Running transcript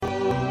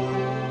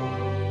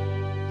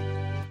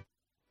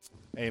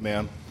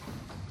Amen.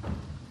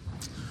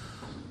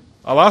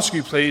 I'll ask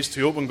you please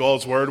to open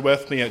God's Word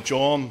with me at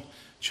John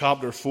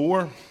chapter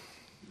 4.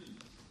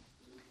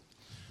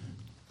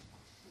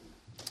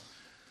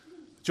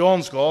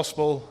 John's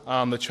Gospel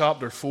and the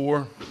chapter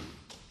 4.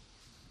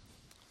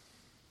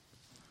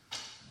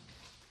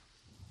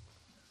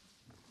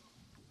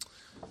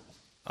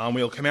 And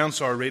we'll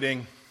commence our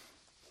reading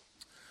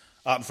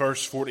at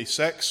verse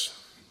 46.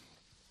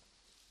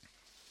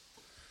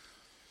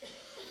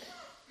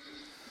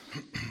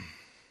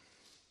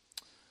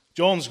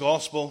 John's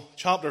Gospel,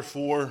 chapter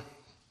 4,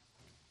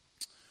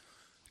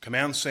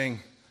 commencing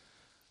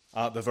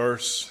at the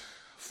verse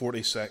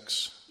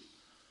 46.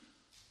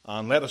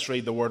 And let us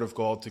read the Word of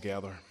God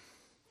together.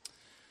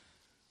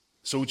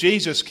 So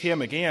Jesus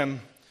came again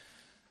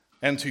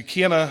into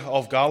Cana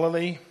of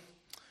Galilee,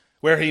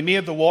 where he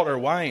made the water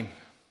wine.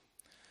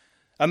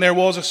 And there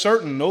was a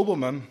certain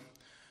nobleman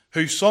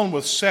whose son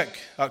was sick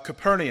at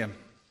Capernaum.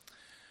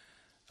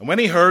 And when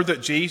he heard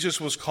that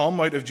Jesus was come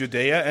out of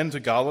Judea into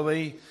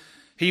Galilee,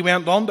 he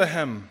went unto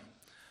him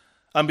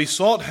and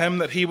besought him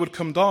that he would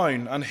come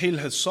down and heal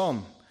his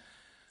son,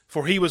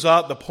 for he was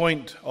at the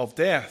point of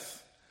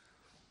death.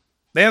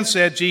 Then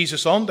said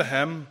Jesus unto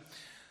him,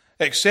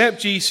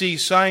 Except ye see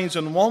signs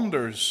and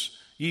wonders,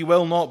 ye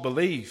will not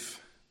believe.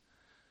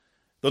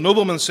 The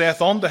nobleman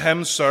saith unto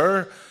him,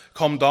 Sir,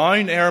 come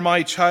down ere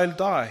my child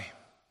die.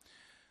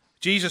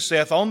 Jesus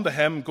saith unto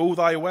him, Go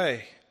thy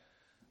way,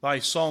 thy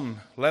son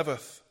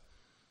liveth.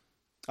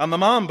 And the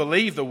man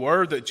believed the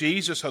word that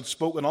Jesus had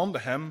spoken unto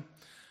him,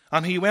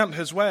 and he went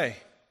his way.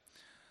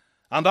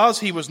 And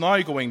as he was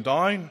now going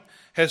down,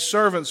 his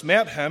servants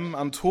met him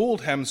and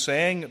told him,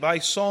 saying, Thy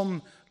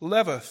son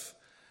liveth.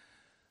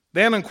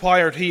 Then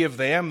inquired he of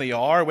them the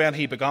hour when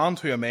he began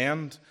to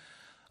amend.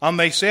 And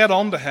they said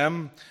unto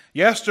him,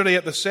 Yesterday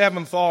at the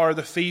 7th hour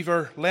the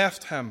fever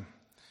left him.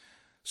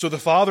 So the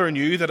father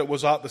knew that it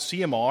was at the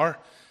same hour,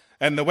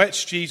 in the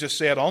which Jesus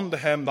said unto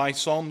him, Thy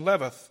son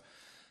liveth,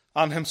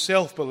 and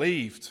himself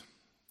believed,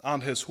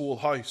 and his whole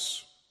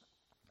house.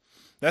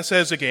 This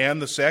is again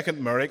the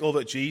second miracle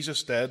that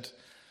Jesus did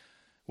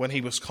when he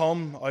was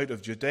come out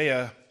of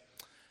Judea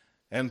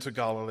into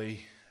Galilee.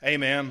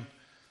 Amen.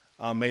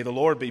 And may the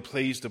Lord be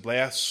pleased to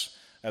bless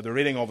the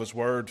reading of his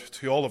word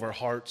to all of our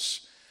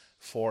hearts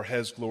for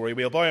his glory.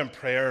 We'll bow in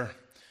prayer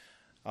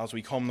as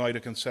we come now to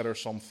consider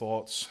some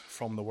thoughts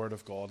from the word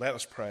of God. Let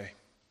us pray.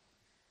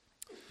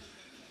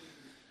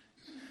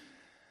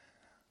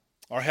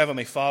 Our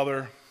Heavenly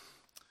Father,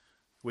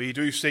 we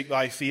do seek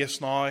thy face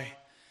now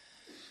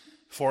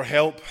for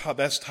help at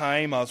this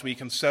time as we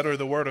consider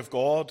the word of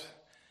God.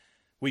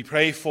 We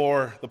pray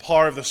for the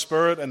power of the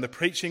Spirit and the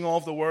preaching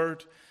of the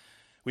word.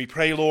 We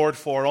pray, Lord,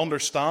 for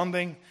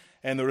understanding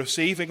and the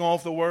receiving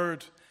of the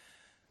word.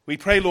 We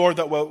pray, Lord,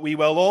 that we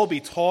will all be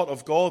taught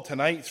of God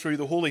tonight through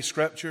the Holy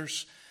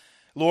Scriptures.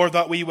 Lord,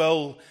 that we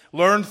will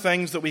learn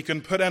things that we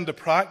can put into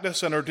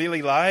practice in our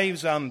daily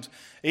lives and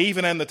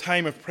even in the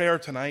time of prayer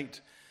tonight.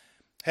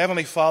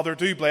 Heavenly Father,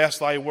 do bless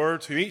thy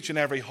word to each and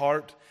every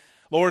heart.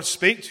 Lord,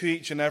 speak to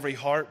each and every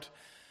heart.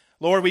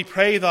 Lord, we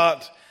pray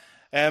that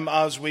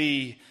as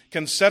we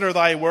consider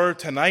thy word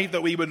tonight,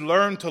 that we would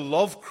learn to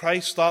love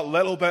Christ that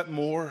little bit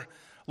more.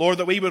 Lord,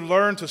 that we would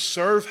learn to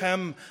serve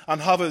him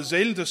and have a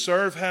zeal to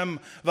serve him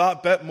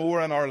that bit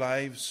more in our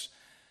lives.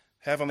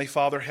 Heavenly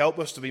Father, help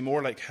us to be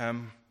more like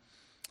him.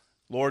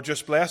 Lord,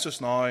 just bless us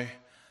now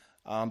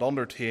and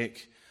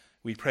undertake,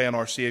 we pray in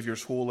our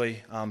Saviour's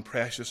holy and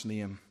precious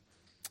name.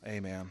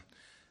 Amen.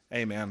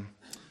 Amen.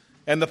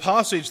 In the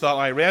passage that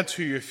I read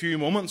to you a few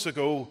moments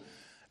ago,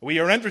 we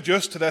are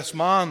introduced to this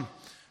man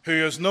who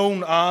is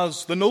known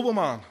as the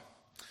Nobleman.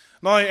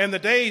 Now, in the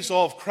days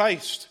of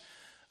Christ,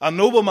 a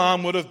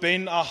nobleman would have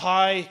been a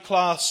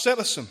high-class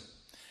citizen.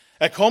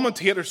 A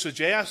commentator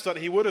suggests that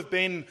he would have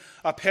been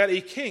a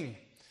petty king,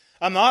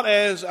 and that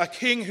is a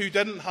king who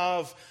didn't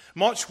have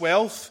much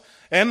wealth,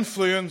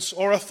 influence,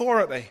 or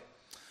authority.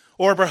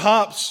 Or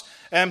perhaps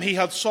he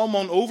had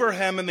someone over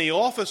him in the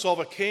office of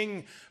a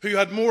king who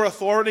had more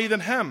authority than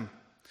him.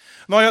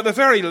 Now, at the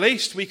very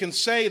least, we can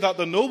say that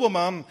the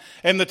nobleman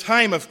in the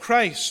time of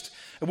Christ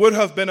would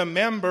have been a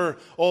member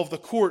of the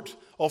court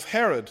of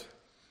Herod.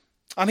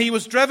 And he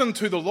was driven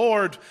to the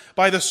Lord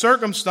by the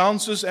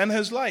circumstances in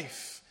his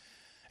life.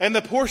 In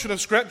the portion of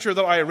Scripture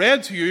that I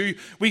read to you,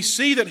 we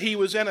see that he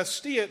was in a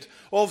state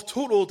of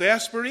total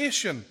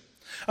desperation.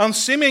 And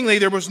seemingly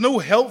there was no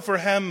help for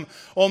him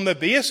on the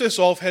basis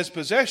of his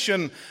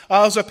position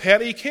as a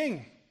petty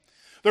king.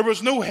 There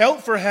was no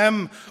help for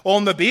him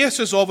on the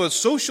basis of his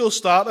social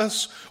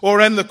status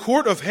or in the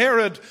court of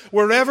Herod,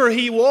 wherever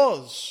he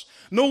was.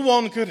 No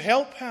one could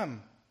help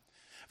him.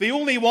 The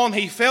only one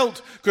he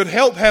felt could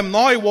help him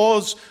now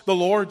was the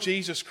Lord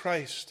Jesus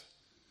Christ.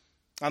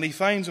 And he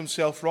finds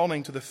himself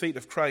running to the feet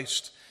of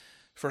Christ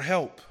for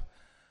help.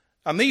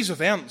 And these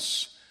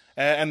events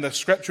in the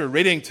Scripture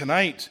reading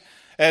tonight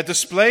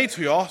display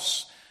to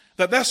us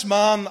that this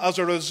man, as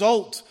a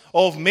result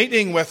of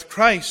meeting with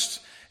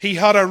Christ, he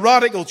had a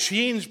radical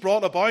change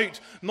brought about,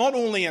 not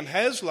only in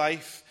his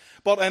life,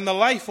 but in the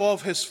life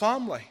of his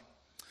family.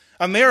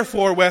 And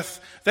therefore, with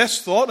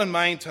this thought in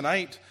mind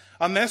tonight,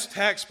 and this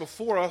text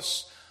before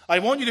us, I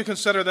want you to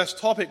consider this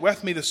topic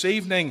with me this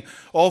evening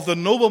of the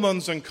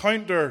nobleman's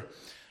encounter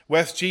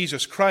with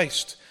Jesus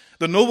Christ.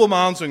 The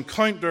nobleman's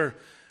encounter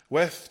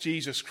with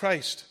Jesus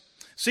Christ.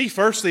 See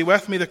firstly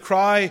with me the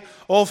cry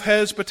of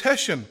his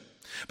petition.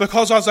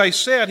 Because as I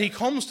said, he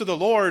comes to the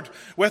Lord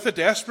with a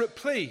desperate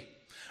plea.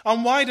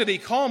 And why did he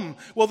come?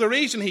 Well, the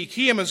reason he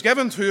came is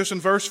given to us in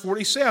verse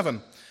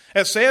 47.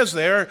 It says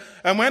there,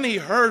 and when he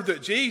heard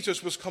that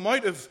Jesus was come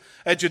out of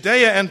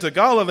Judea into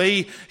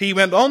Galilee, he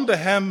went unto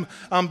him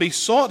and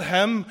besought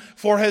him,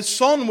 for his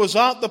son was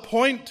at the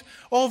point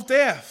of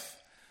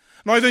death.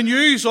 Now the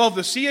news of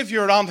the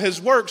Saviour and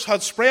his works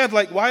had spread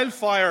like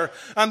wildfire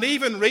and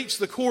even reached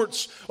the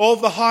courts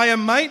of the high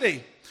and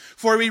mighty.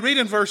 For we read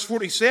in verse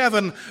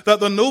 47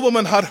 that the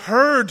nobleman had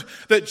heard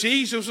that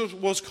Jesus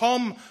was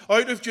come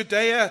out of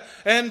Judea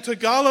into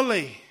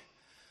Galilee.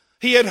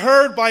 He had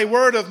heard by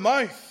word of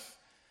mouth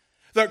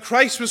that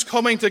Christ was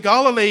coming to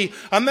Galilee,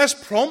 and this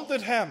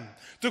prompted him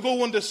to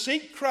go and to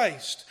seek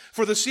Christ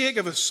for the sake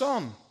of his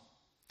son.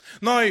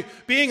 Now,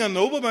 being a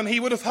nobleman, he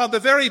would have had the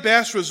very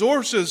best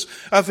resources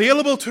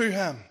available to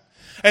him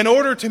in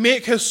order to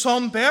make his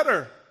son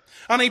better.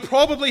 And he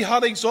probably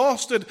had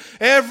exhausted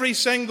every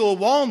single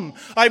one.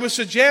 I would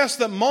suggest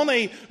that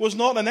money was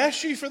not an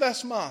issue for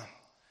this man.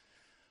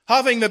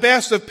 Having the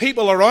best of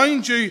people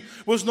around you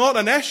was not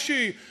an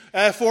issue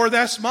for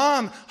this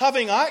man.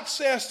 Having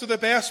access to the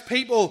best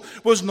people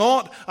was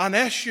not an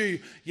issue.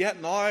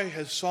 Yet now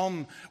his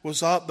son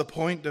was at the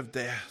point of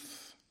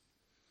death.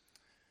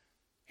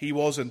 He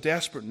was in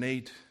desperate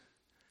need.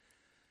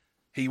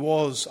 He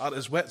was at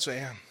his wit's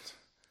end.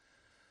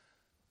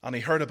 And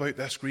he heard about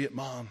this great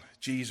man,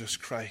 Jesus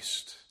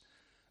Christ,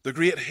 the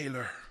great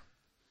healer.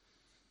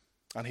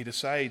 And he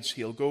decides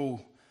he'll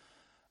go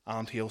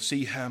and he'll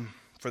see him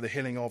for the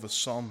healing of his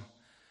son.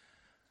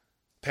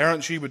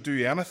 Parents, you would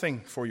do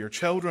anything for your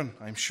children,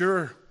 I'm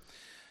sure.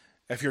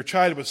 If your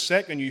child was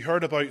sick and you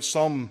heard about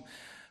some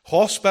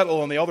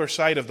hospital on the other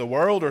side of the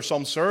world or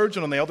some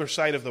surgeon on the other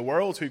side of the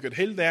world who could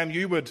heal them,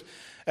 you would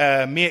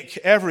make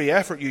every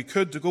effort you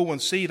could to go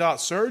and see that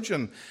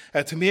surgeon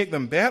to make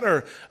them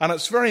better. And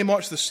it's very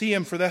much the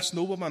same for this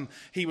nobleman.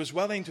 He was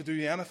willing to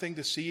do anything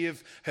to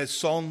save his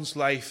son's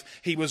life.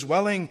 He was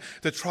willing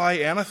to try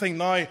anything.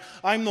 Now,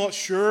 I'm not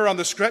sure, and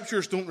the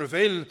scriptures don't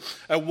reveal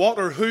what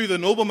or who the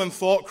nobleman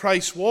thought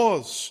Christ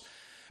was.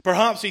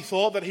 Perhaps he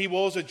thought that he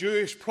was a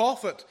Jewish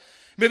prophet.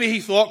 Maybe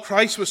he thought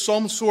Christ was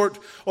some sort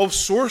of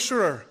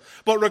sorcerer.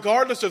 But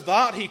regardless of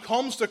that, he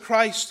comes to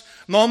Christ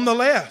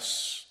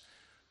nonetheless.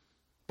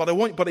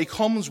 But he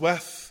comes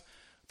with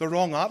the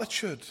wrong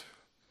attitude,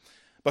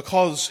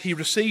 because he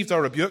received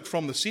a rebuke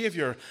from the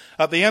Saviour.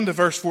 At the end of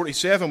verse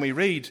 47 we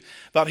read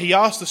that he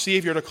asked the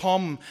Saviour to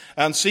come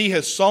and see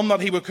his son, that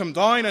he would come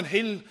down and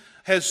heal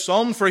his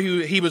son, for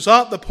he was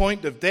at the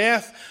point of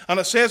death. And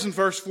it says in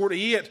verse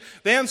 48,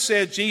 then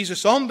said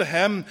Jesus unto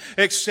him,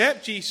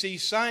 except ye see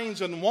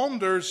signs and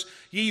wonders,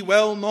 ye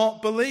will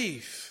not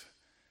believe.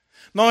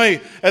 Now,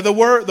 the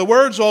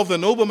words of the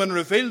nobleman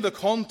reveal the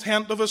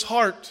content of his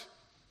heart.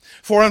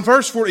 For in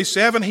verse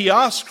 47, he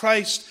asked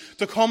Christ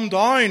to come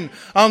down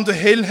and to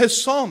heal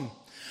his son.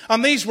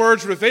 And these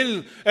words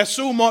reveal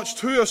so much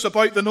to us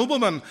about the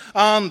nobleman,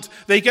 and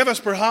they give us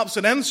perhaps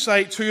an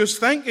insight to his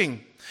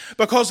thinking.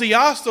 Because he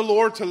asked the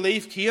Lord to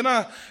leave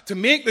Cana, to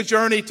make the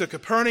journey to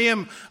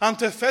Capernaum, and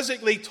to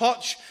physically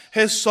touch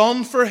his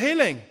son for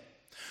healing.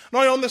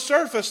 Now, on the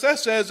surface,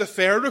 this is a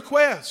fair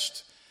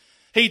request.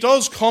 He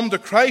does come to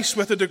Christ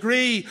with a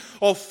degree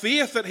of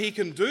faith that he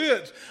can do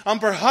it,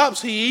 and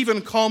perhaps he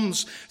even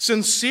comes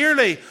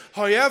sincerely.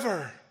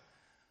 However,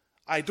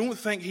 I don't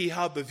think he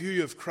had the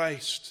view of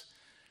Christ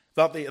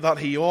that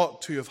he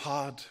ought to have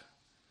had.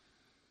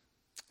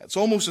 It's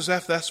almost as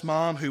if this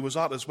man who was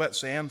at his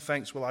wit's end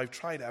thinks, well, I've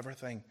tried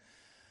everything,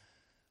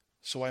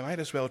 so I might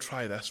as well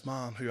try this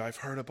man who I've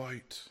heard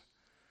about,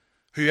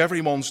 who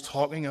everyone's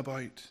talking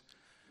about.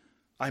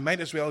 I might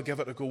as well give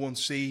it a go and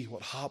see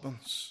what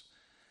happens.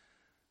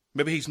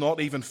 Maybe he's not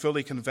even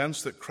fully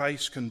convinced that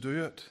Christ can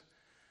do it.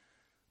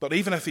 But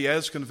even if he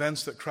is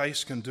convinced that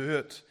Christ can do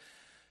it,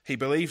 he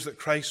believes that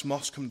Christ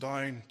must come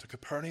down to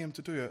Capernaum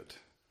to do it.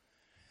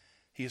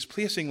 He is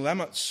placing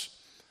limits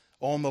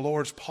on the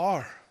Lord's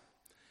power.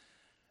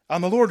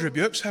 And the Lord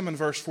rebukes him in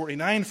verse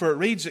 49, for it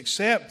reads,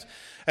 except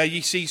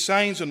ye see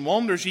signs and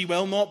wonders, ye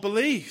will not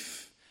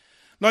believe.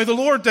 Now the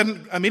Lord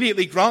didn't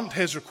immediately grant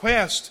his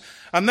request,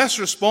 and this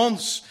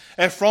response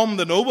from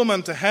the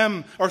nobleman to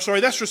him,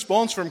 this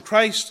response from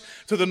Christ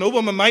to the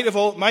nobleman might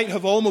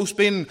have almost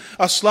been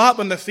a slap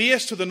in the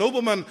face to the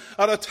nobleman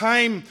at a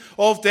time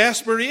of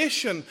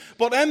desperation.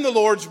 But in the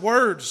Lord's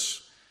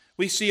words,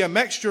 we see a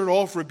mixture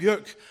of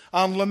rebuke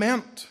and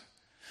lament.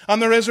 And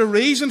there is a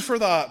reason for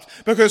that,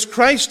 because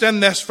Christ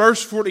in this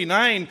verse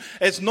 49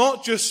 is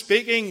not just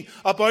speaking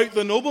about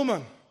the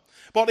nobleman,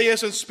 but he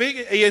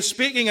is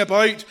speaking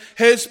about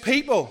his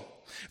people,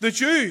 the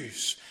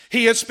Jews.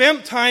 He had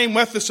spent time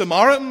with the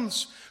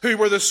Samaritans, who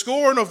were the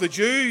scorn of the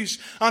Jews,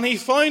 and he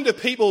found a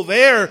people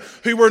there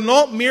who were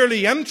not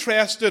merely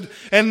interested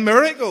in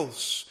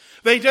miracles.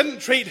 They didn't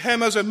treat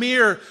him as a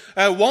mere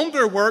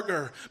wonder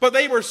worker, but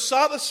they were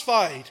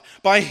satisfied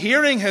by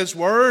hearing his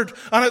word,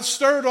 and it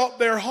stirred up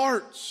their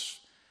hearts.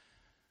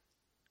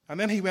 And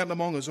then he went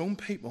among his own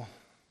people,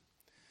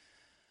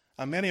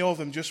 and many of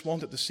them just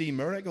wanted to see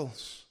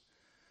miracles.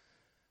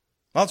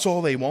 That's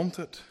all they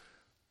wanted.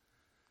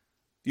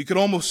 You could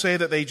almost say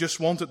that they just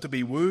wanted to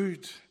be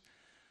wooed.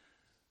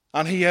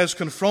 And he is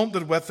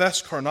confronted with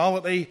this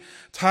carnality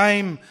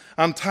time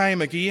and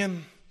time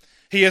again.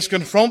 He is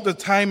confronted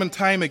time and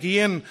time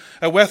again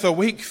with a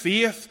weak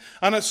faith.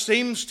 And it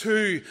seems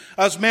to,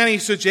 as many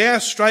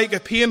suggest, strike a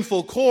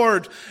painful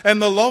chord in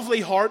the lovely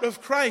heart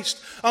of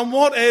Christ. And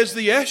what is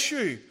the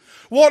issue?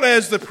 What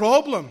is the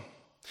problem?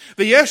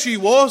 The issue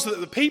was that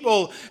the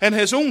people in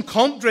his own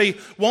country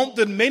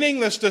wanted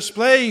meaningless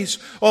displays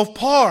of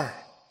power.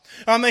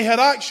 And they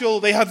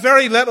had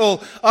very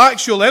little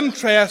actual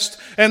interest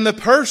in the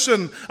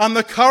person and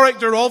the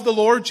character of the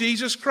Lord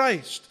Jesus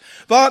Christ.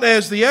 That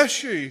is the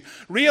issue.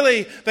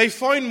 Really, they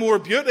found more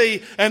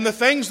beauty in the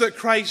things that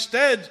Christ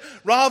did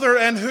rather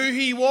than who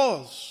he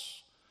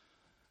was.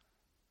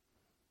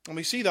 And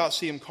we see that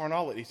same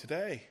carnality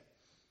today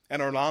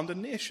in our land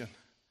and nation.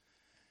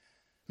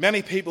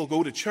 Many people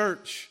go to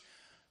church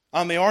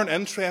and they aren't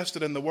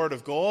interested in the Word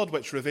of God,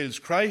 which reveals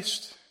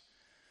Christ.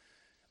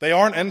 They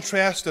aren't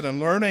interested in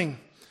learning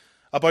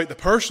about the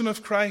person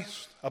of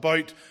Christ,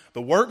 about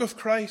the work of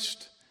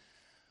Christ.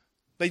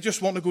 They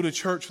just want to go to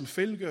church and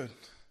feel good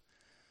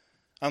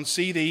and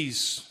see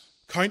these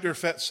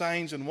counterfeit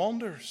signs and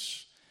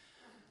wonders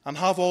and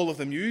have all of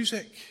the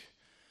music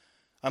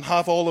and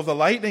have all of the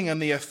lighting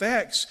and the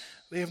effects.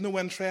 They have no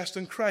interest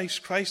in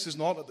Christ. Christ is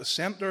not at the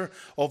center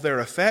of their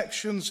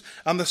affections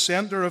and the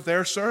center of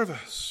their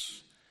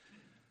service.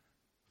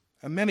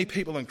 And many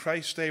people in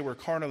Christ's day were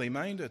carnally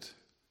minded,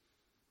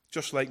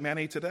 just like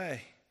many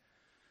today.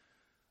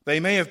 They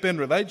may have been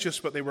religious,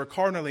 but they were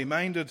carnally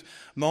minded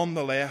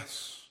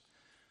nonetheless.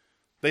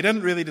 They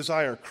didn't really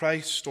desire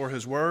Christ or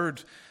his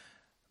word.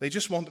 They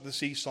just wanted to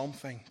see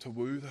something to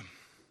woo them.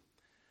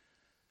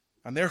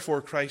 And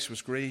therefore Christ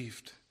was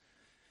grieved,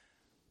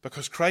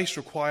 because Christ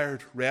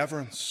required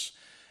reverence.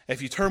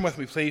 If you turn with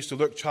me, please, to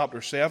Luke chapter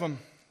 7.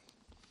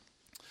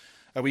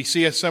 We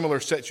see a similar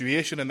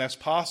situation in this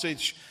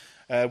passage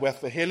with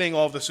the healing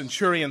of the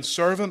centurion's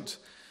servant,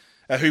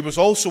 who was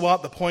also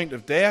at the point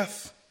of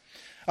death.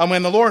 And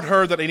when the Lord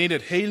heard that he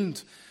needed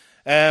healed,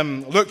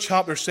 Luke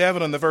chapter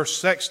 7 and the verse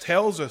 6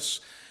 tells us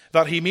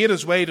that he made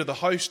his way to the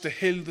house to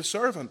heal the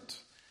servant.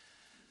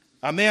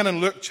 And then in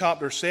Luke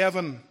chapter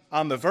 7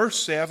 and the verse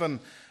 7,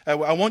 I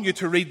want you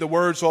to read the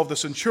words of the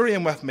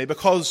centurion with me,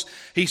 because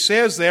he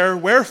says there,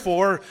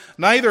 "Wherefore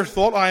neither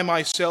thought I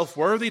myself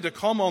worthy to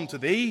come unto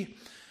thee,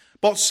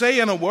 but say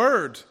in a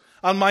word,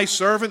 and my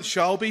servant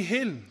shall be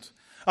healed."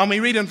 And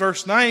we read in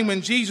verse 9,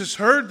 "When Jesus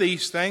heard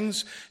these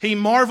things, he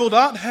marveled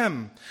at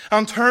him,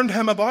 and turned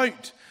him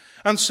about,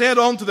 and said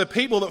unto the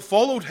people that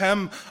followed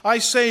him, I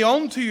say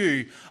unto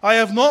you, I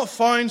have not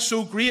found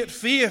so great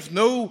faith,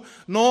 no,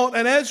 not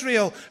in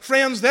Israel."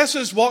 Friends, this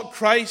is what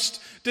Christ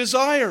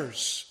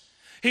desires.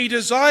 He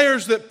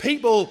desires that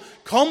people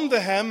come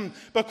to him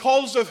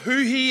because of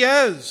who he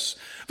is.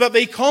 That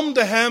they come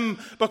to him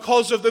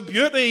because of the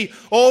beauty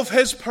of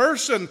his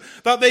person.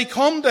 That they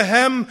come to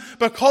him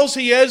because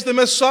he is the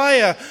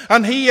Messiah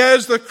and he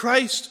is the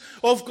Christ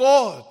of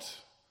God.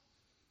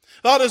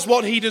 That is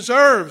what he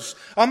deserves,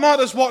 and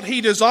that is what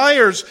he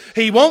desires.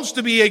 He wants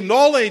to be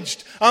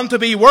acknowledged and to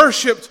be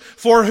worshipped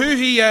for who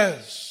he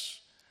is.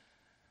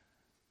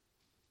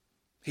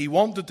 He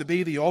wanted to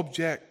be the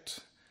object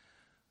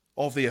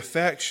of the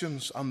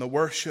affections and the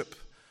worship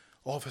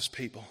of his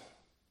people.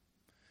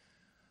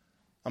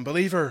 And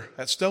believer,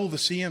 it's still the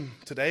same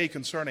today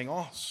concerning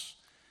us.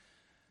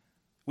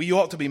 We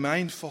ought to be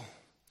mindful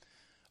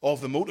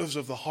of the motives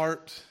of the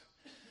heart.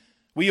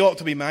 We ought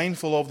to be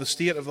mindful of the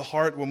state of the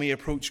heart when we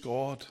approach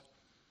God.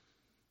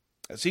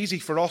 It's easy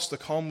for us to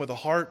come with a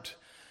heart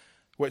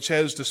which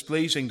is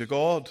displeasing to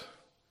God.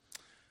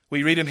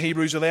 We read in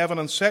Hebrews 11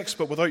 and 6,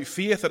 "But without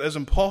faith it is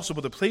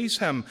impossible to please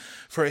him.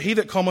 For he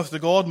that cometh to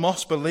God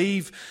must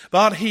believe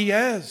that he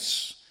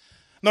is."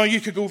 Now,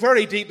 you could go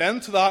very deep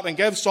into that and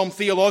give some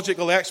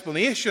theological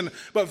explanation,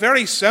 but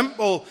very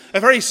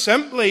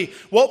simply,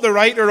 what the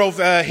writer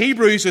of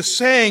Hebrews is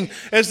saying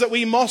is that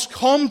we must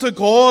come to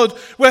God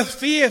with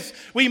faith.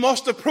 We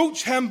must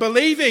approach him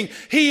believing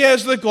he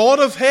is the God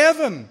of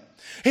heaven.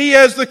 He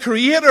is the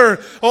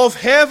creator of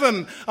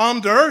heaven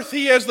and earth.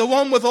 He is the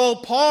one with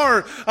all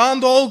power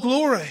and all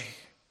glory.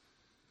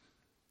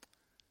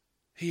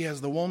 He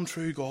is the one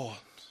true God.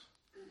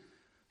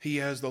 He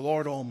is the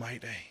Lord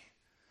Almighty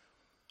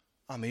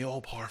and the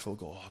all-powerful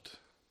God.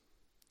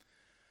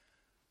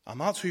 And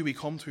that's who we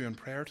come to in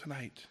prayer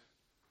tonight.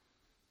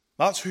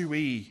 That's who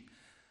we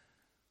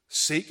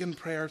seek in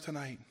prayer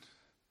tonight.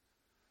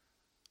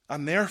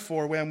 And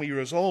therefore, when we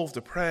resolve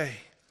to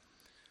pray,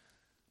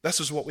 this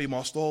is what we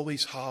must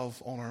always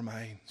have on our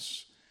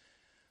minds.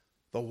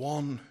 the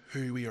one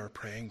who we are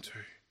praying to.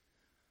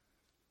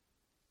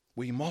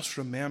 We must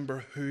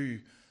remember who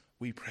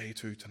we pray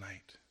to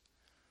tonight.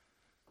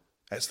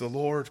 It's the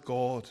Lord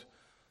God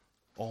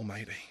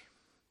Almighty.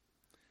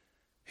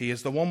 He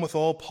is the one with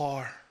all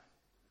power,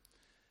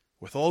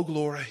 with all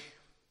glory,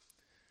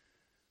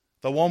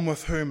 the one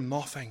with whom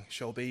nothing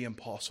shall be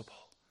impossible.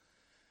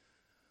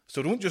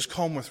 So don't just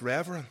come with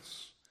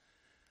reverence,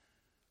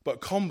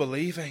 but come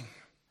believing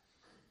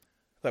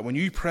that when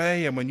you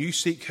pray and when you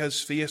seek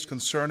his face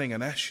concerning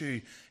an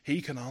issue,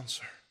 he can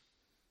answer.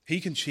 He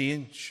can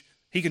change.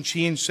 He can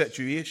change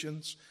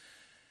situations.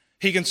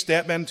 He can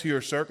step into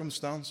your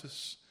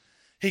circumstances.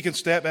 He can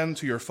step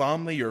into your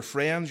family, your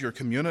friends, your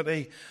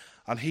community,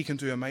 and he can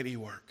do a mighty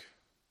work.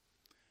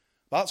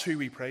 That's who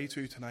we pray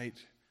to tonight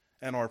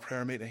in our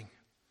prayer meeting.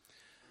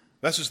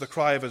 This is the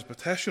cry of his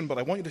petition, but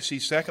I want you to see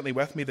secondly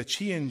with me the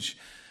change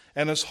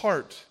in his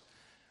heart,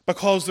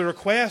 because the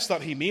request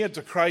that he made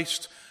to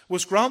Christ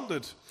was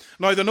granted.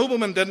 Now, the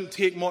nobleman didn't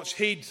take much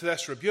heed to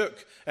this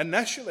rebuke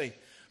initially,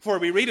 for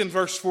we read in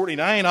verse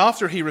 49,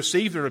 after he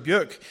received the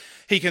rebuke,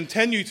 he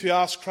continued to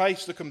ask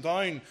Christ to come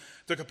down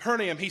to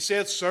Capernaum. He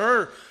said,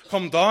 "Sir,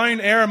 come down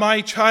ere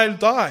my child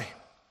die."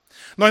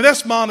 Now,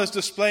 this man is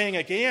displaying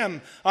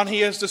again, and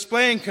he is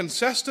displaying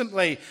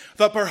consistently,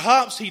 that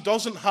perhaps he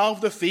doesn't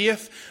have the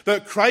faith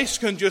that Christ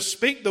can just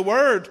speak the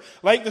word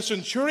like the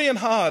centurion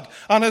had,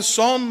 and his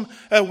son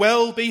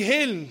will be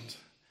healed.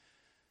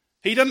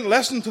 He didn't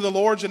listen to the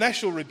Lord's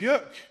initial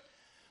rebuke.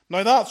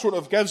 Now, that sort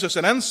of gives us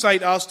an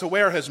insight as to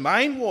where his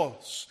mind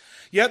was.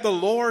 Yet the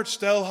Lord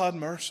still had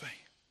mercy.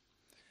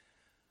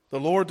 The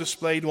Lord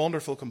displayed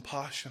wonderful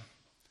compassion.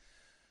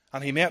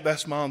 And he met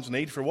this man's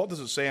need. For what does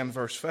it say in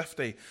verse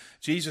 50?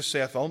 Jesus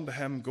saith unto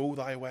him, "Go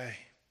thy way,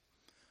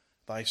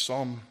 thy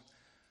son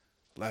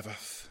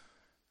liveth."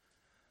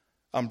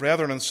 And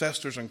brethren and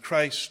sisters in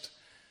Christ,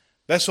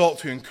 this ought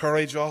to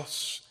encourage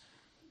us.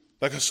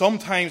 Because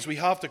sometimes we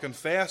have to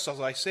confess, as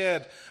I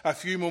said a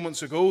few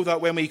moments ago,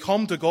 that when we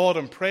come to God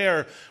in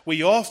prayer,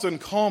 we often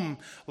come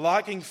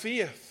lacking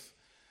faith.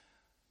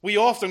 We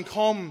often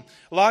come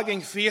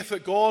lacking faith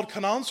that God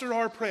can answer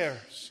our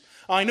prayers.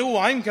 I know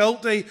I'm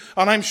guilty,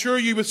 and I'm sure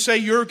you would say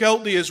you're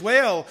guilty as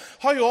well.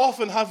 How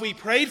often have we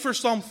prayed for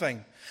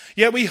something,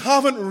 yet we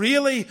haven't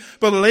really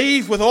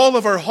believed with all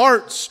of our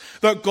hearts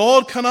that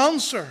God can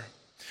answer?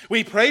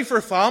 We pray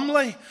for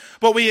family,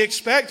 but we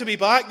expect to be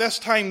back this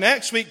time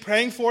next week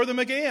praying for them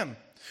again.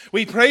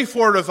 We pray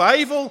for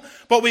revival,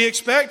 but we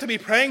expect to be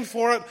praying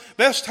for it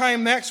this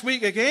time next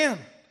week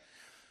again.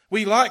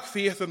 We lack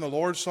faith in the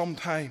Lord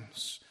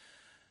sometimes.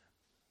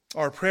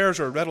 Our prayers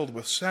are riddled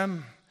with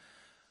sin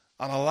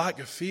and a lack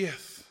of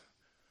faith.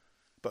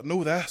 But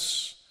know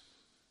this,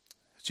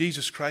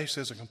 Jesus Christ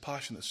is a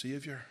compassionate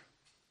Savior.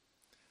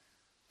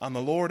 And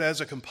the Lord is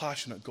a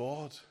compassionate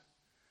God.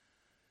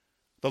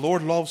 The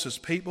Lord loves his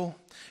people.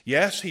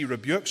 Yes, he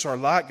rebukes our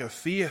lack of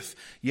faith,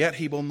 yet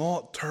he will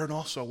not turn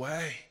us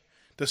away,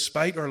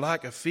 despite our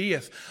lack of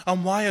faith.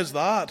 And why is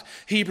that?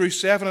 Hebrews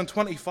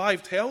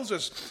 7:25 tells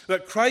us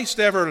that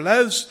Christ ever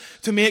lives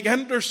to make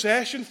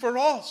intercession for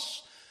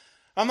us.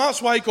 And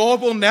that's why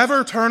God will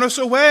never turn us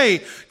away.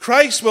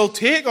 Christ will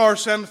take our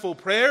sinful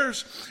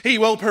prayers, he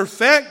will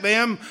perfect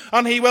them,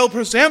 and he will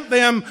present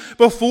them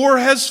before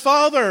his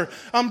Father.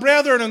 And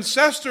brethren and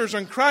sisters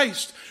in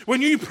Christ,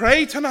 when you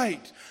pray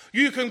tonight,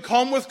 you can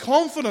come with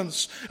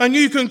confidence and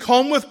you can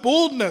come with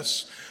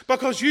boldness,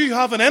 because you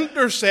have an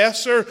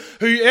intercessor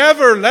who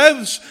ever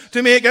lives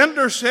to make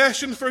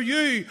intercession for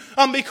you.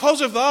 And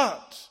because of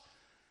that,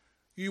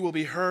 you will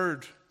be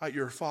heard at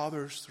your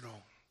Father's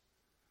throne.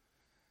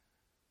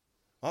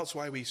 That's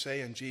why we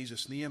say in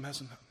Jesus' name,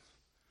 isn't it?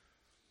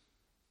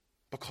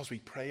 Because we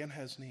pray in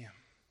his name.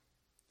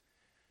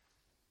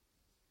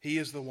 He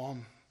is the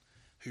one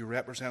who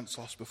represents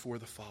us before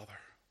the Father.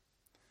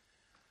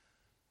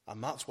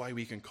 And that's why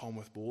we can come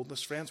with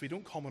boldness. Friends, we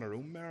don't come on our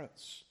own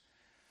merits,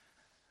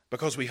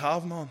 because we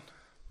have none.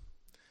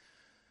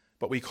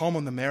 But we come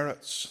on the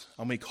merits,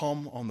 and we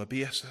come on the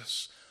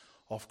basis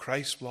of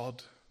Christ's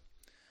blood,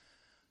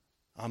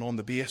 and on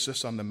the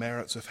basis and the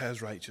merits of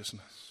his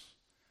righteousness.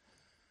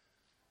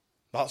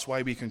 That's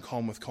why we can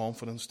come with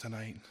confidence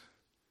tonight.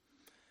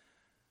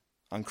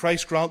 And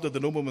Christ granted the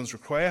nobleman's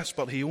request,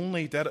 but he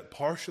only did it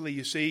partially.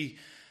 You see,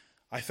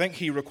 I think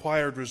he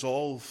required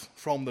resolve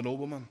from the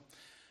nobleman.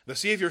 The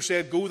Saviour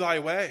said, "Go thy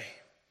way,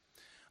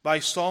 thy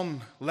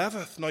son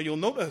liveth." Now you'll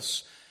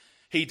notice,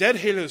 he did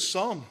heal his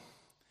son.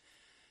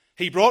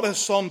 He brought his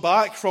son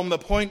back from the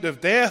point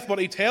of death, but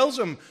he tells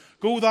him,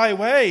 "Go thy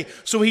way."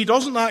 So he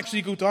doesn't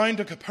actually go down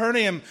to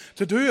Capernaum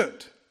to do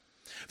it.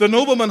 The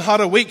nobleman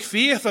had a weak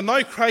faith, and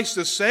now Christ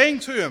is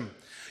saying to him,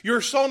 "Your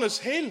son is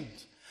healed."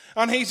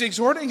 And he's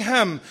exhorting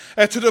him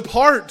to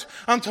depart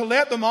and to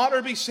let the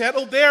matter be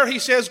settled there. He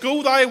says,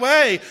 "Go thy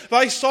way,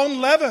 thy son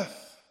liveth."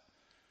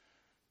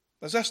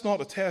 Is this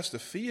not a test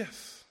of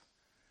faith?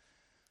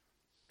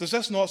 Does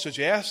this not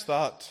suggest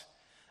that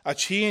a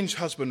change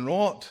has been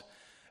wrought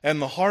in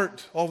the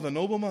heart of the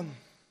nobleman?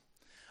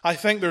 I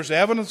think there's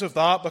evidence of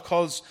that,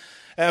 because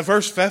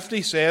Verse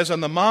 50 says,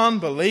 "And the man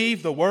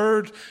believed the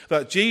word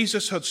that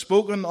Jesus had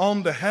spoken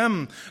unto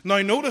him."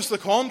 Now notice the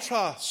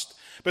contrast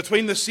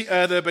between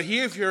the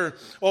behavior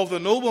of the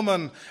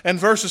nobleman in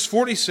verses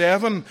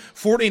 47,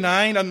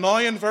 49, and now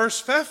in verse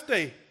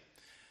 50.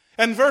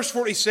 In verse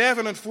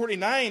 47 and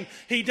 49,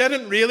 he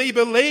didn't really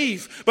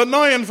believe. But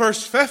now in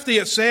verse 50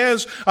 it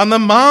says, "And the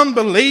man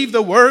believed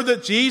the word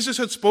that Jesus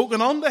had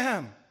spoken unto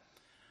him."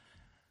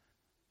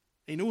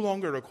 He no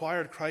longer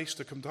required Christ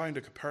to come down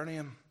to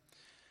Capernaum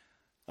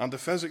and to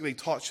physically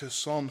touch his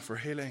son for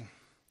healing.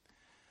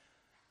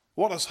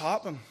 What has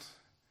happened?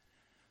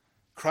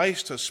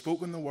 Christ has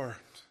spoken the word.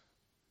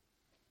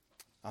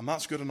 And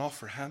that's good enough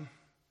for him.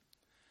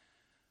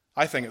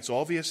 I think it's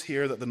obvious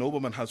here that the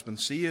nobleman has been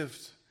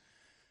saved.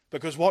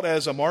 Because what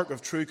is a mark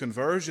of true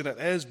conversion? It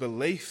is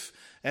belief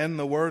in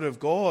the word of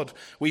God.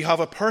 We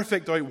have a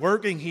perfect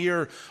outworking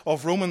here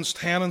of Romans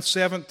 10 and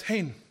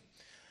 17.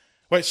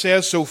 Which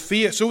says, so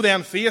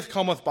then faith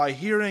cometh by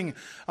hearing,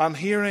 and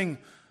hearing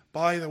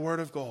by the word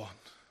of God.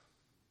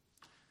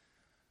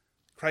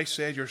 Christ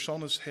said, your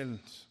son is healed,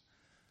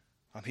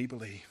 and he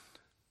believed.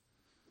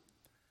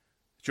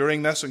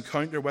 During this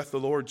encounter with the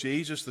Lord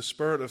Jesus, the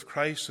Spirit of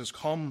Christ has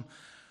come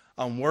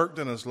and worked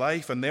in his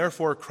life, and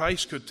therefore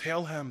Christ could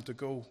tell him to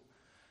go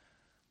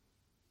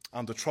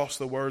and to trust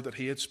the word that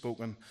he had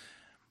spoken.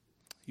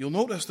 You'll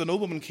notice the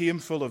nobleman came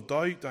full of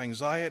doubt,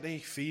 anxiety,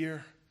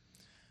 fear,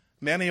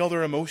 many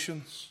other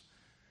emotions,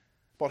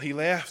 but he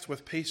left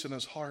with peace in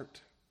his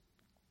heart.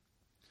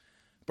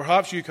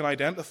 Perhaps you can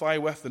identify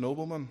with the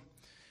nobleman.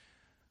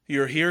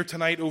 You're here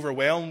tonight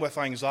overwhelmed with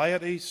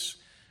anxieties,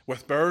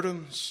 with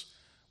burdens,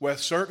 with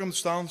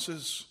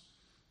circumstances.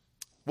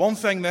 One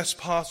thing this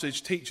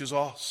passage teaches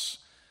us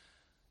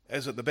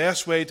is that the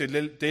best way to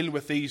deal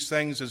with these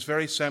things is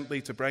very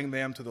simply to bring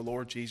them to the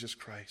Lord Jesus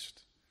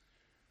Christ.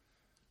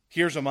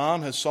 Here's a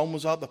man, his son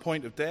was at the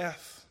point of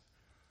death.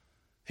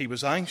 He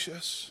was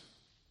anxious.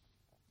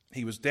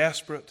 He was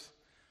desperate.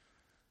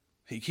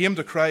 He came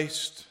to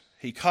Christ.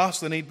 He cast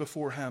the need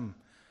before him.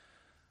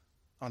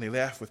 And he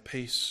left with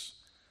peace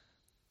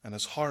in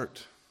his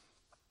heart.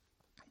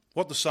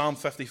 What does Psalm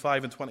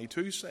 55 and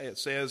 22 say? It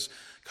says,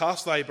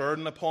 cast thy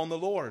burden upon the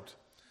Lord,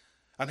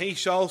 and he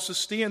shall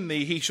sustain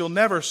thee. He shall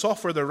never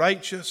suffer the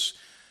righteous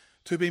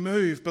to be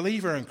moved.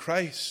 Believer in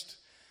Christ,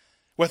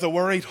 with a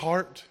worried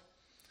heart,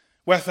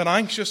 with an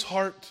anxious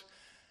heart,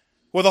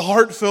 with a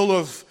heart full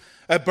of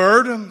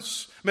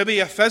burdens, maybe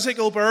a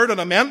physical burden,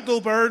 a mental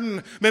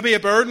burden, maybe a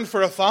burden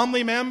for a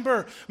family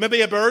member,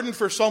 maybe a burden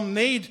for some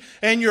need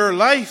in your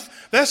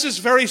life. This is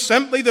very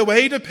simply the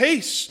way to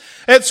peace.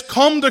 It's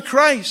come to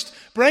Christ,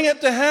 bring it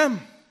to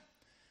him,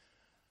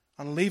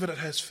 and leave it at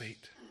his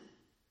feet.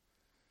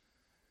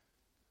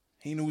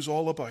 He knows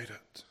all about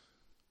it.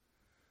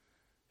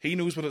 He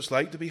knows what it's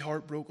like to be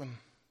heartbroken.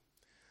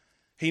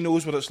 He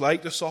knows what it's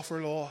like to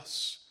suffer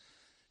loss.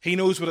 He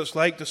knows what it's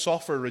like to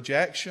suffer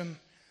rejection.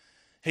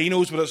 He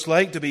knows what it's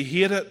like to be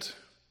hated.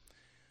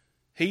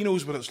 He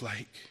knows what it's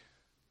like.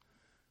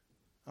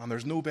 And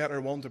there's no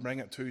better one to bring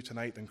it to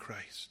tonight than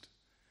Christ.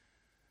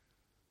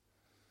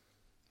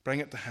 Bring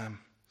it to him.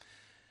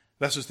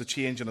 This is the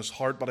change in his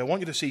heart. But I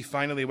want you to see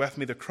finally with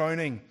me the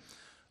crowning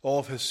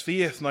of his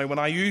faith. Now, when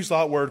I use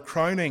that word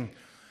crowning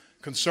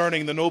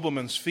concerning the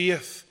nobleman's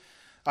faith,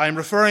 I'm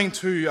referring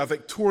to a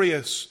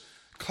victorious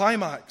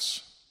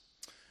climax.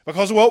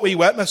 Because what we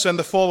witness in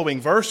the following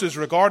verses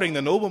regarding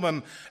the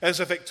nobleman is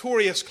a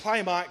victorious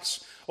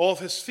climax of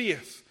his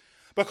faith.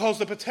 Because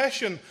the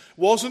petition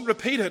wasn't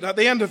repeated. At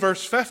the end of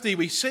verse 50,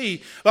 we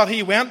see that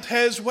he went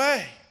his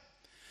way.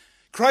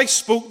 Christ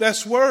spoke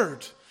this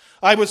word.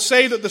 I would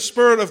say that the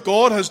Spirit of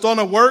God has done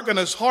a work in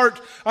his heart,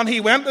 and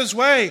he went his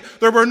way.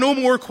 There were no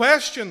more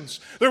questions.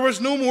 There was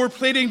no more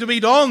pleading to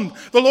be done.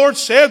 The Lord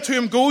said to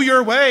him, go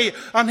your way,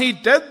 and he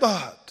did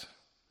that.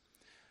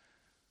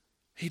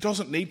 He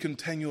doesn't need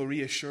continual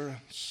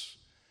reassurance,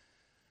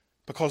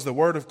 because the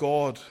Word of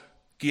God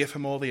gave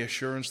him all the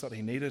assurance that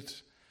he needed.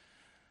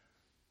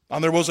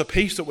 And there was a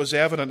peace that was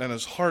evident in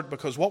his heart,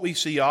 because what we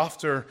see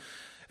after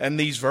in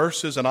these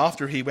verses, and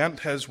after he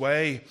went his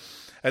way,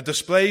 it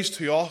displays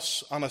to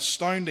us an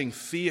astounding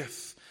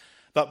faith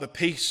that the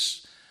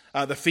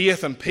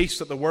faith and peace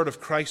that the word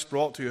of Christ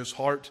brought to his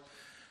heart.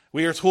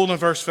 We are told in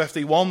verse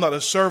 51 that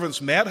his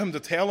servants met him to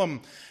tell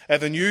him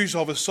the news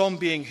of his son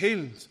being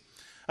healed.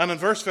 And in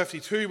verse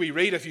 52 we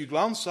read, if you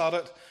glance at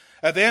it,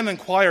 then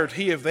inquired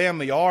he of them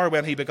the hour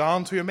when he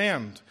began to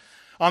amend.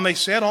 And they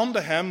said unto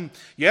him,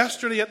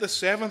 yesterday at the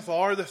 7th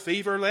hour the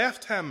fever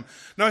left him.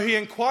 Now he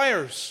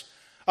inquires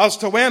as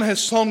to when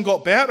his son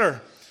got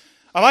better.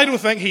 And I don't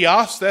think he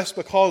asked this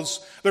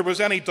because there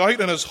was any doubt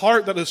in his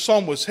heart that his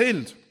son was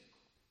healed.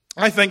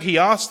 I think he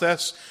asked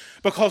this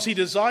because he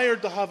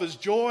desired to have his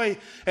joy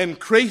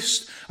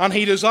increased, and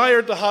he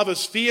desired to have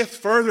his faith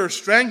further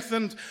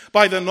strengthened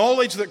by the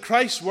knowledge that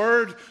Christ's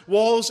word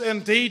was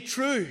indeed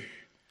true.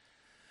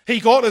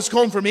 He got his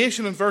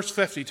confirmation in verse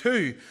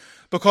 52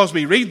 because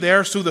we read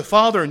there, so the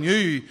father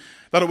knew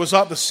that it was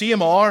at the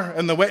same hour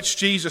in the which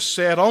Jesus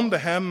said unto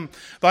him,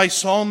 thy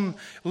son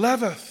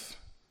liveth.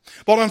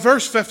 But in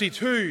verse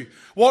 52,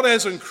 what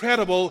is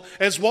incredible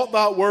is what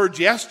that word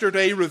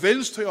yesterday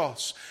reveals to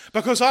us.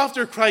 Because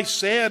after Christ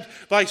said,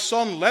 "Thy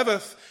son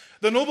liveth,"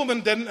 the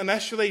nobleman didn't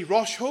initially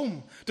rush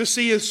home to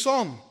see his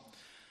son.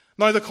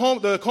 Now,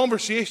 the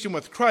conversation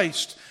with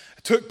Christ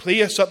took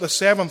place at the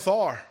 7th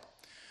hour,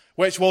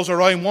 which was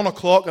around 1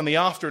 o'clock in the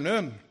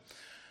afternoon.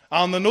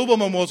 And the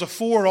nobleman was a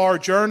 4-hour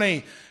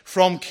journey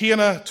from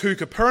Cana to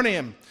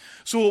Capernaum.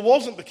 So it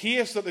wasn't the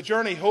case that the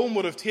journey home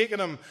would have taken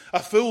him a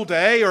full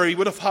day, or he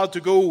would have had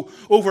to go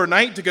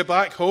overnight to get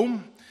back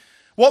home.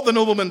 What the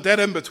nobleman did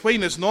in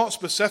between is not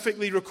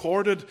specifically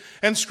recorded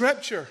in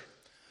Scripture.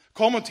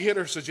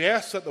 Commentators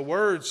suggest that the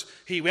words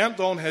 "he went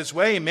on his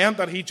way" meant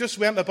that he just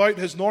went about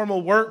his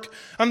normal work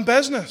and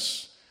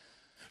business.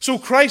 So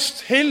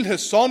Christ healed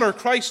his son, or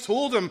Christ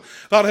told him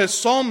that his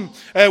son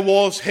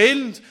was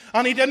healed,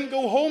 and he didn't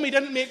go home. He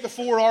didn't make the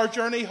 4-hour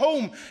journey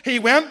home. He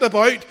went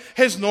about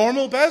his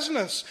normal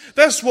business.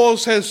 This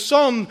was his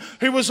son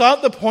who was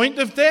at the point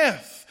of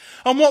death.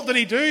 And what did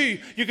he do?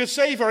 You could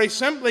say very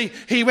simply,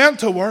 he went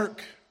to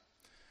work.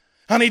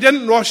 And he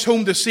didn't rush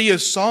home to see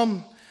his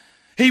son.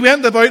 He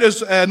went about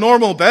his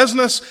normal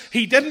business.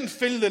 He didn't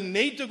feel the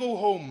need to go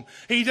home.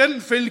 He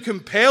didn't feel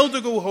compelled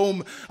to go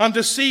home and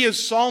to see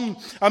his son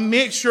and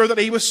make sure that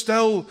he was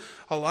still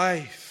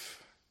alive.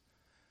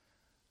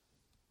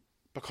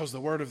 Because the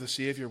word of the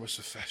Savior was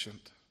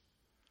sufficient.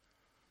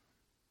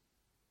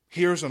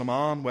 Here's a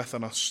man with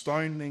an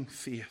astounding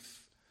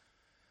faith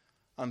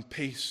and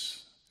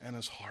peace in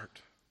his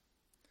heart.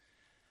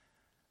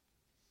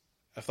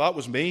 If that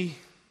was me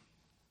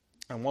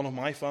and one of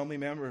my family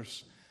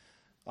members,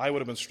 I would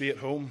have been straight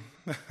home.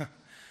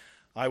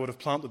 I would have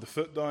planted the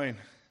foot down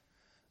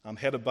and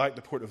headed back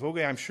to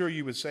Portavogie. I'm sure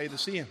you would say the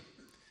same.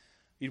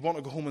 You'd want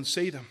to go home and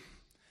see them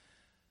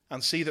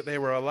and see that they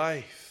were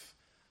alive.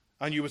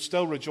 And you would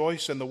still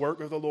rejoice in the work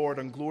of the Lord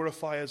and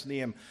glorify his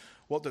name.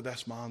 What did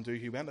this man do?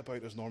 He went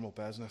about his normal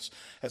business.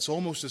 It's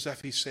almost as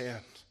if he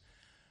said,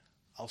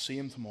 "I'll see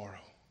him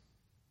tomorrow."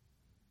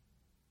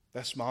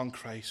 This man,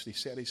 Christ, he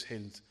said he's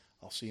healed.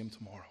 I'll see him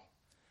tomorrow.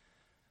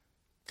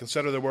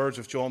 Consider the words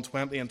of John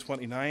 20 and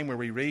 29, where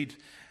we read,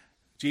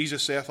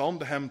 Jesus saith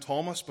unto him,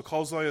 "Thomas,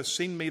 because thou hast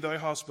seen me, thou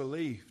hast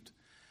believed.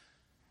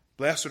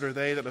 Blessed are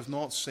they that have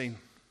not seen,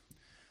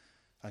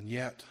 and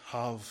yet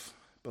have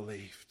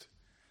believed."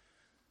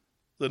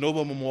 The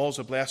nobleman was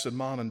a blessed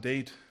man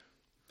indeed.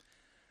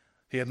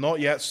 He had not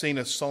yet seen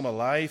his son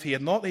alive. He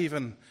had not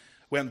even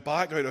went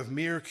back out of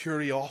mere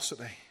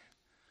curiosity.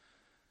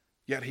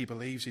 Yet he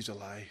believes he's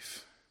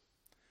alive,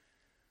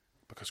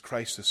 because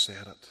Christ has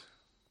said it.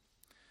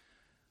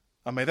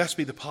 And may this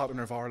be the pattern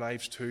of our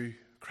lives too,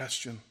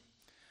 Christian.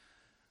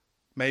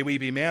 May we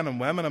be men and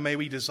women, and may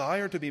we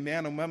desire to be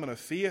men and women of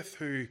faith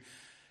who,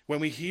 when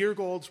we hear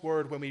God's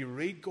word, when we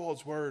read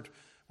God's word,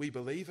 we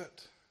believe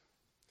it.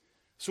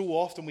 So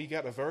often we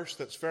get a verse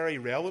that's very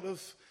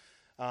relative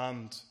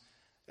and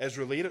is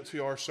related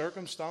to our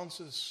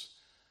circumstances,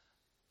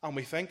 and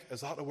we think,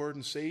 is that a word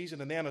in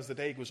season? And then as the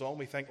day goes on,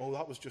 we think, oh,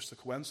 that was just a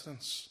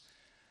coincidence.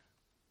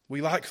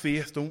 We lack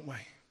faith, don't we?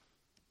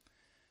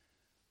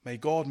 May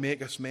God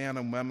make us men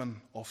and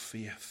women of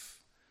faith,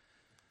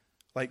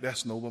 like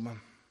this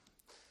nobleman.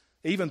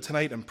 Even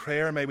tonight in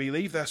prayer, may we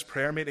leave this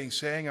prayer meeting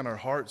saying in our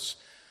hearts,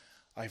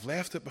 I've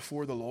left it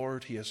before the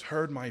Lord. He has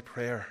heard my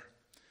prayer,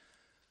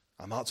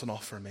 and that's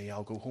enough for me.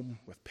 I'll go home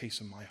with peace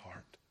in my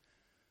heart.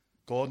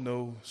 God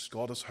knows,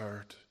 God has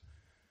heard,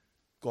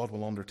 God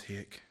will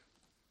undertake.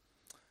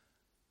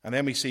 And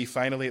then we see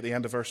finally at the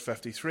end of verse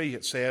 53,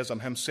 it says,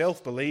 and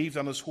himself believed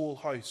and his whole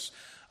house.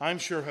 I'm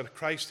sure had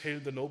Christ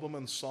healed the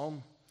nobleman's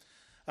son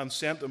and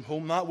sent him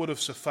home, that would have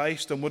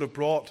sufficed and would have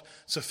brought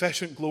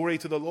sufficient glory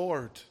to the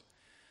Lord.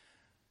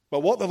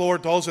 But what the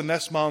Lord does in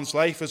this man's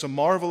life is a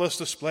marvelous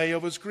display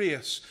of his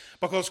grace,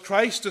 because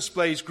Christ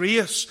displays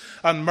grace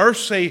and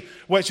mercy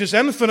which is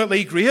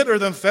infinitely greater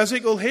than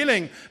physical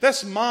healing.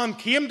 This man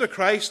came to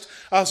Christ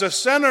as a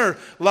sinner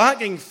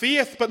lacking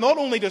faith, but not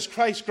only does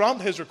Christ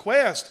grant his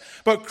request,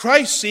 but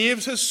Christ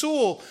saves his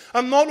soul.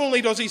 And not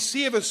only does he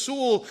save his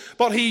soul,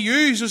 but he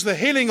uses the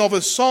healing of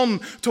his son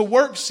to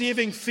work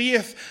saving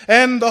faith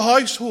in the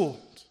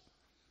household.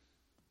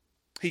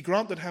 He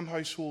granted him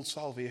household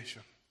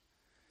salvation.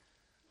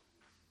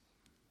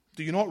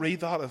 Do you not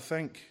read that and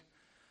think,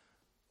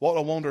 what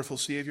a wonderful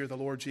Savior the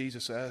Lord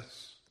Jesus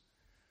is?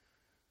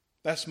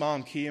 This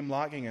man came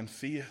lacking in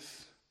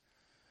faith.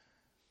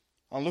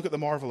 And look at the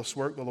marvelous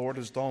work the Lord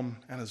has done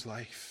in his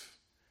life.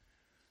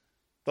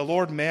 The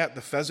Lord met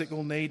the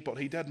physical need, but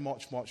he did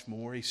much, much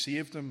more. He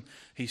saved him.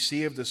 He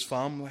saved his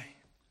family.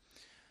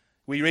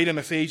 We read in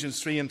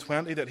Ephesians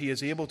 3:20 that he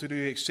is able to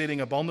do exceeding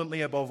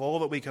abundantly above all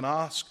that we can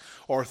ask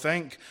or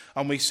think.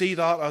 And we see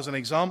that as an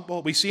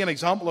example. We see an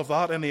example of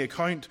that in the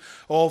account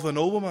of the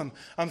nobleman.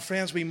 And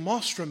friends, we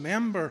must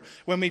remember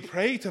when we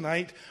pray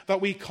tonight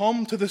that we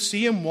come to the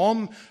same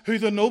one who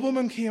the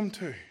nobleman came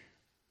to.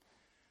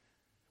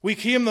 We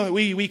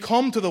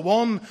come to the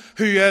one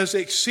who is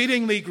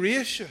exceedingly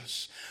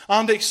gracious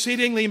and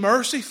exceedingly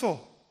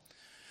merciful.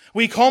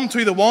 We come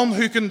to the one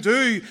who can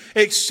do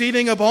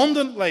exceeding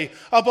abundantly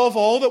above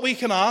all that we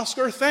can ask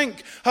or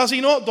think. Has he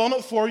not done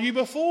it for you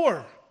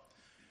before?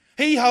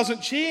 He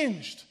hasn't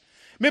changed.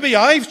 Maybe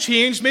I've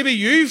changed, maybe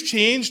you've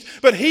changed,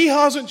 but he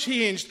hasn't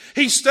changed.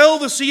 He's still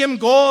the same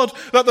God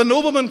that the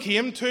nobleman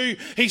came to.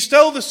 He's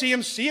still the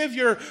same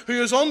Saviour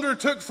who has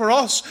undertook for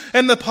us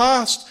in the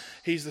past.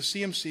 He's the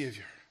same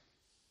Saviour.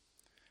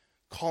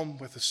 Come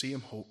with the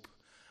same hope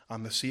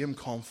and the same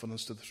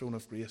confidence to the throne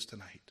of grace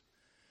tonight.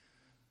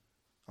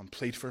 And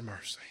plead for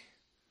mercy.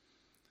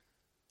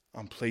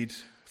 And plead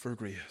for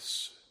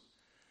grace.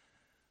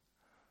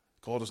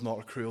 God is not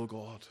a cruel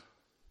God.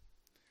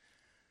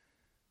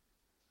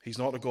 He's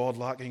not a God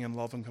lacking in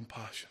love and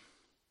compassion.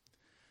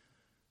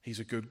 He's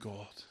a good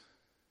God.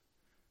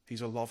 He's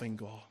a loving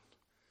God.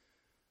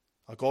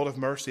 A God of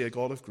mercy, a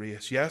God of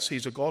grace. Yes,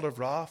 he's a God of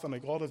wrath and a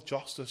God of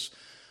justice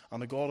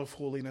and a God of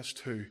holiness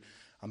too.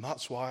 And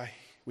that's why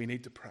we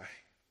need to pray.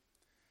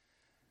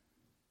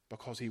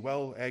 Because he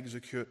will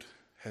execute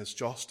his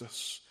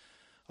justice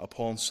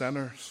upon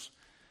sinners,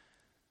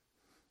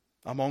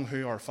 among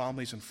whom our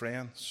families and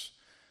friends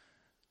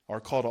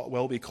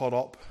will be caught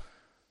up.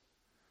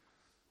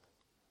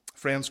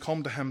 Friends,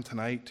 come to him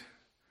tonight.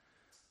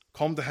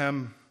 Come to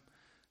him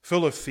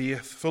full of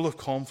faith, full of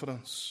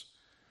confidence.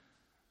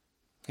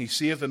 He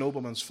saved the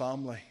nobleman's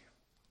family.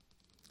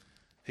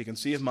 He can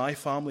save my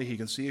family. He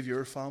can save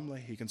your family.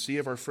 He can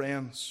save our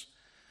friends.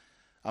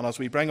 And as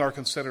we bring our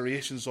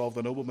considerations of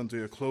the nobleman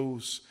to a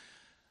close,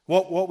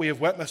 what we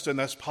have witnessed in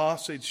this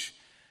passage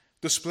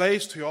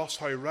displays to us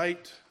how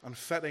right and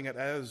fitting it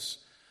is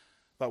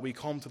that we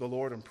come to the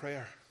Lord in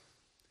prayer.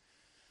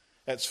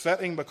 It's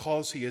fitting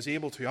because he is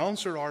able to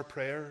answer our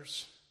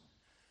prayers.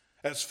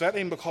 It's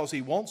fitting because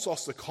he wants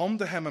us to come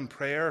to him in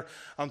prayer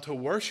and to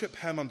worship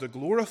him and to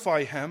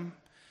glorify him.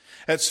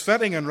 It's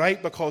fitting and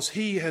right because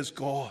he is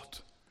God.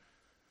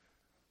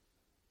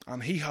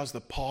 And he has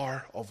the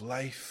power of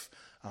life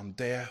and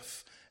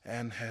death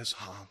in his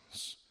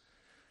hands.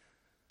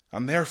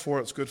 And therefore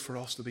it's good for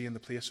us to be in the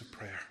place of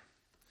prayer.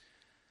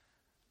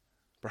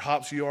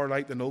 Perhaps you are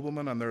like the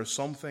nobleman and there is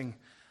something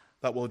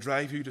that will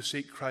drive you to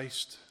seek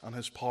Christ and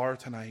his power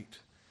tonight.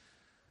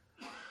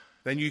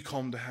 Then you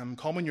come to him.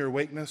 Come in your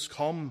weakness.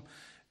 Come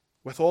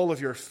with all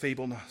of your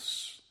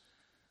feebleness.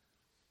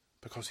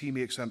 Because he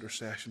makes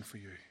intercession for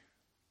you.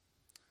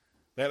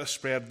 Let us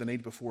spread the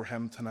need before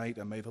him tonight,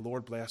 and may the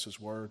Lord bless his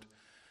word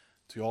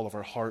to all of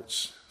our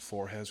hearts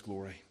for his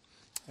glory.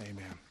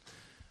 Amen.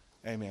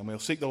 Amen. We'll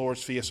seek the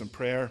Lord's face in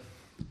prayer.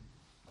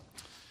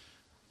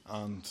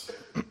 And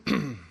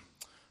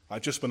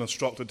I've just been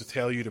instructed to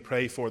tell you to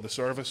pray for the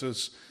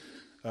services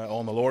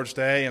on the Lord's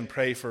Day and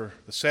pray for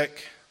the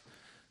sick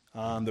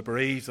and the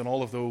bereaved and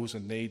all of those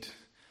in need.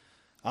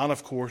 And,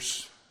 of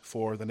course,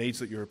 for the needs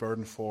that you're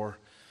burdened for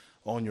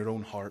on your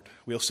own heart.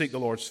 We'll seek the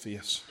Lord's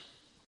face.